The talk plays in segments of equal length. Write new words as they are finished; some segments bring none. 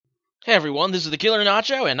Hey everyone, this is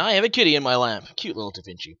TheKillerNacho, and I have a kitty in my lap. Cute little Da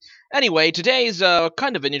Vinci. Anyway, today's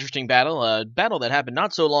kind of an interesting battle, a battle that happened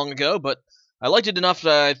not so long ago, but I liked it enough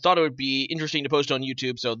that I thought it would be interesting to post on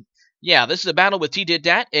YouTube, so yeah, this is a battle with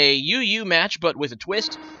tditdat, a UU match, but with a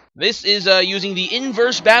twist. This is using the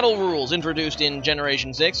inverse battle rules introduced in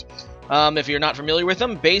Generation 6. If you're not familiar with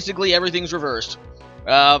them, basically everything's reversed.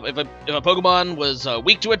 If a Pokemon was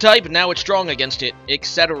weak to a type, now it's strong against it,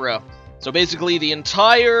 etc. So basically, the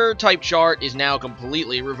entire type chart is now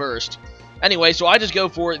completely reversed. Anyway, so I just go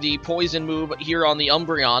for the poison move here on the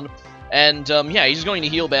Umbreon, and yeah, he's going to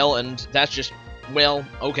Heal Bell, and that's just, well,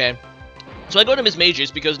 okay. So I go to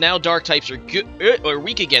Mismagius because now Dark types are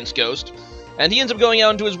weak against Ghost, and he ends up going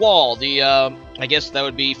out into his wall. The I guess that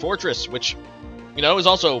would be Fortress, which is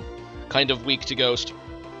also kind of weak to Ghost.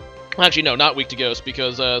 Actually, no, not weak to Ghost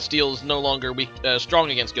because Steel's no longer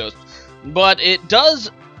strong against Ghost, but it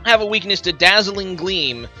does have a weakness to Dazzling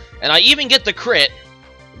Gleam, and I even get the crit,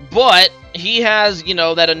 but he has,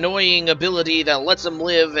 that annoying ability that lets him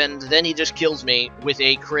live, and then he just kills me with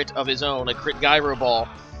a crit of his own, a crit Gyro Ball.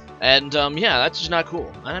 And, yeah, that's just not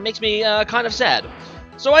cool. And it makes me, kind of sad.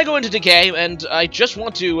 So I go into Decay, and I just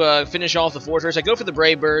want to, finish off the Fortress. I go for the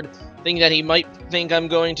Brave Bird, thinking that he might think I'm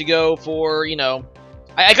going to go for,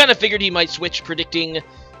 I kind of figured he might switch, predicting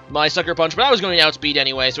my Sucker Punch, but I was going to outspeed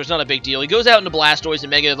anyway, so it's not a big deal. He goes out into Blastoise and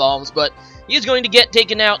Mega Evolves, but he's going to get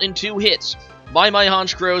taken out in 2 hits by my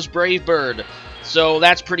Honchkro's Brave Bird. So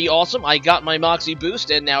that's pretty awesome. I got my Moxie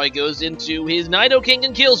boost, and now he goes into his Nidoking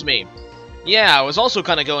and kills me. Yeah, I was also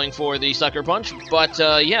kind of going for the Sucker Punch, but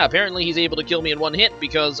yeah, apparently he's able to kill me in 1 hit,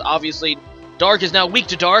 because obviously Dark is now weak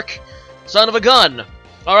to Dark. Son of a gun.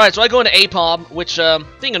 Alright, so I go into Apom, which,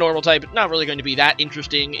 being a normal type, not really going to be that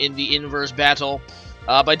interesting in the inverse battle.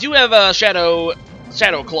 But I do have a Shadow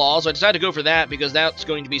Claw, so I decided to go for that because that's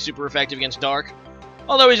going to be super effective against Dark.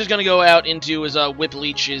 Although he's just going to go out into his Whip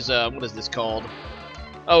Leech, his, what is this called?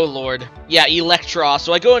 Oh lord. Yeah, Electros.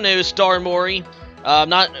 So I go into Star Mori. I'm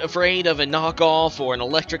not afraid of a knockoff or an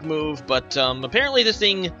electric move, but apparently this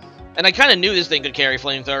thing, and I kind of knew this thing could carry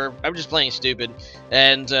Flamethrower. I'm just playing stupid.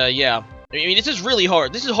 And yeah, I mean, this is really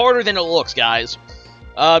hard. This is harder than it looks, guys.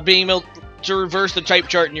 Being able to reverse the type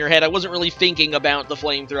chart in your head. I wasn't really thinking about the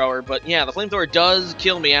Flamethrower, but yeah, the Flamethrower does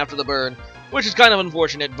kill me after the burn, which is kind of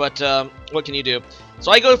unfortunate, but what can you do?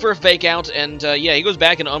 So I go for a Fake Out, and yeah, he goes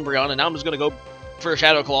back into Umbreon, and now I'm just going to go for a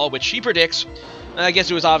Shadow Claw, which he predicts. I guess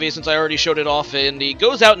it was obvious since I already showed it off, and he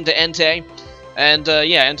goes out into Entei, and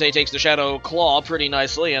yeah, Entei takes the Shadow Claw pretty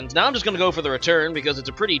nicely, and now I'm just going to go for the Return, because it's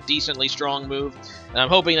a pretty decently strong move, and I'm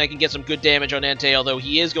hoping I can get some good damage on Entei, although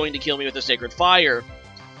he is going to kill me with the Sacred Fire.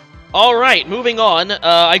 Alright, moving on,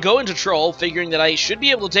 I go into Troll, figuring that I should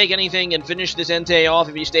be able to take anything and finish this Entei off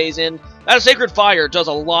if he stays in. That Sacred Fire does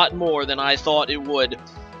a lot more than I thought it would.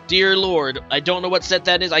 Dear lord, I don't know what set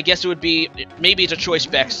that is. I guess it would be, maybe it's a Choice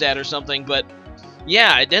Spec set or something, but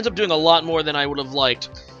yeah, it ends up doing a lot more than I would have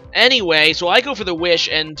liked. Anyway, so I go for the Wish,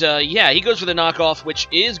 and yeah, he goes for the knockoff, which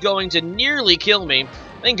is going to nearly kill me.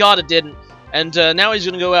 Thank god it didn't. And now he's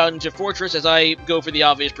going to go out into Fortress as I go for the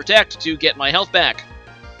obvious Protect to get my health back.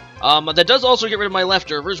 That does also get rid of my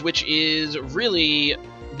leftovers, which is really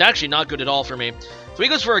actually not good at all for me. So he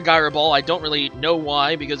goes for a Gyro Ball. I don't really know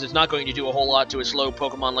why, because it's not going to do a whole lot to a slow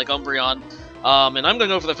Pokemon like Umbreon. And I'm going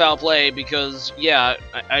to go for the Foul Play because, yeah,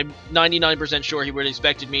 I'm 99% sure he would have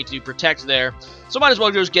expected me to Protect there. So might as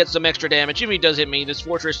well just get some extra damage. Even if he does hit me, this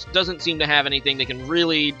Fortress doesn't seem to have anything that can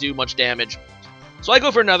really do much damage. So I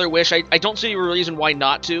go for another Wish. I don't see a reason why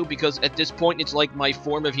not to, because at this point it's like my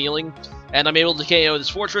form of healing, and I'm able to KO this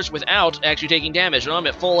Fortress without actually taking damage, and I'm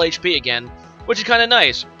at full HP again, which is kind of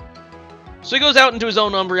nice. So he goes out into his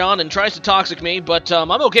own Umbreon and tries to Toxic me, but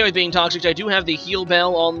I'm okay with being Toxic. I do have the Heal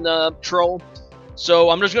Bell on the Troll,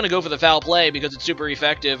 so I'm just going to go for the Foul Play because it's super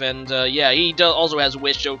effective, and yeah, he also has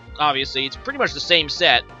Wish, so obviously it's pretty much the same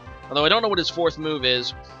set, although I don't know what his 4th move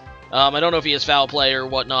is. I don't know if he has Foul Play or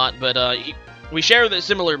whatnot, but we share the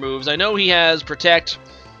similar moves. I know he has Protect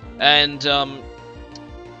and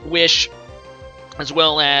Wish, as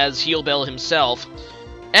well as Heal Bell himself.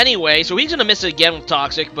 Anyway, so he's going to miss it again with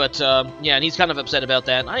Toxic, but yeah, and he's kind of upset about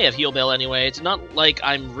that. I have Heal Bell anyway. It's not like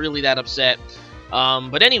I'm really that upset.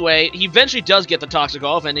 But anyway, he eventually does get the Toxic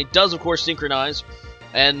off, and it does, of course, synchronize.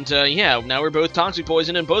 And yeah, now we're both Toxic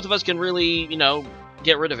Poison, and both of us can really,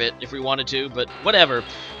 get rid of it if we wanted to, but whatever.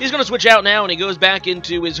 He's going to switch out now, and he goes back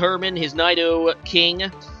into his Herman, his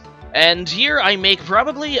Nidoking. And here I make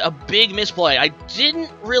probably a big misplay. I didn't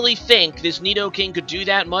really think this Nidoking could do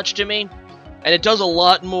that much to me, and it does a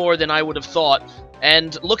lot more than I would have thought.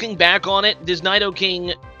 And looking back on it, this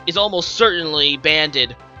Nidoking is almost certainly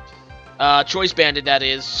banded. Choice Banded, that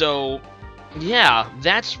is. So, yeah,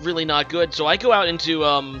 that's really not good. So I go out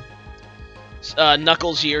into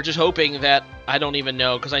Knuckles here, just hoping that I don't even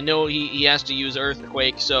know, because I know he has to use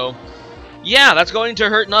Earthquake. So, yeah, that's going to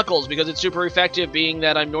hurt Knuckles because it's super effective, being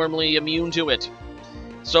that I'm normally immune to it.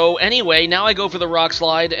 So anyway, now I go for the Rock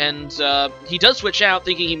Slide, and he does switch out,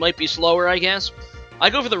 thinking he might be slower, I guess. I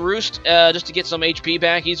go for the Roost just to get some HP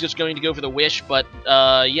back. He's just going to go for the Wish, but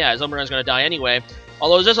yeah, his Umbreon's going to die anyway.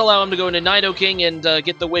 Although it does allow him to go into Nidoking and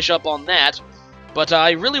get the Wish up on that. But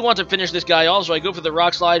I really want to finish this guy off, so I go for the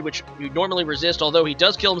Rock Slide, which you normally resist, although he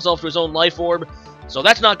does kill himself to his own Life Orb. So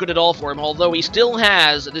that's not good at all for him, although he still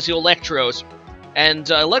has this Electros. And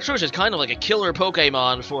Electros is kind of like a killer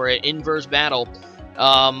Pokemon for an inverse battle.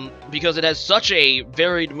 Because it has such a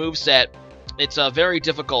varied moveset, it's very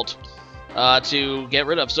difficult to get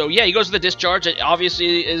rid of. So yeah, he goes for the Discharge. It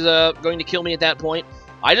obviously is going to kill me at that point.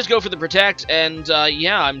 I just go for the Protect, and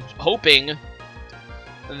yeah, I'm hoping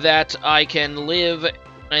that I can live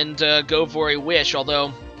and go for a Wish,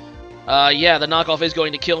 although yeah, the knockoff is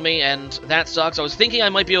going to kill me, and that sucks. I was thinking I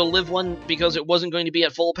might be able to live one because it wasn't going to be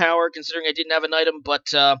at full power, considering I didn't have an item, but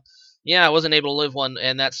yeah, I wasn't able to live one,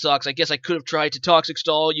 and that sucks. I guess I could have tried to Toxic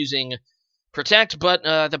Stall using Protect, but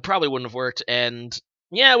that probably wouldn't have worked, and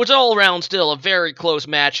yeah, it was all around still a very close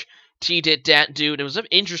match. tditdatdwt. It was an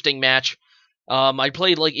interesting match. I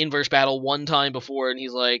played, like, Inverse Battle one time before, and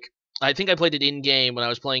he's like, I think I played it in-game when I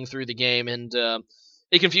was playing through the game, and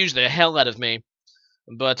it confused the hell out of me.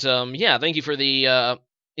 But, yeah, thank you for the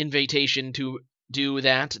invitation to do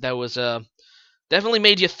that. That was, definitely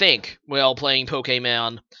made you think while playing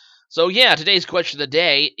Pokemon. So yeah, today's question of the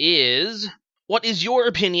day is, what is your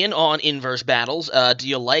opinion on inverse battles? Do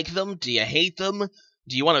you like them? Do you hate them?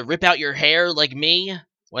 Do you want to rip out your hair like me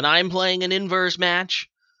when I'm playing an inverse match?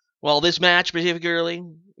 Well, this match particularly,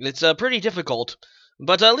 it's pretty difficult.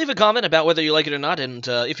 But leave a comment about whether you like it or not, and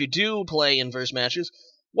if you do play inverse matches,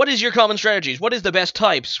 what is your common strategies? What is the best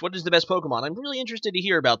types? What is the best Pokemon? I'm really interested to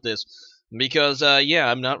hear about this. Because, yeah,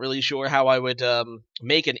 I'm not really sure how I would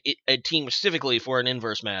make a team specifically for an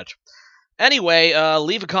inverse match. Anyway,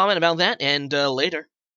 leave a comment about that, and later.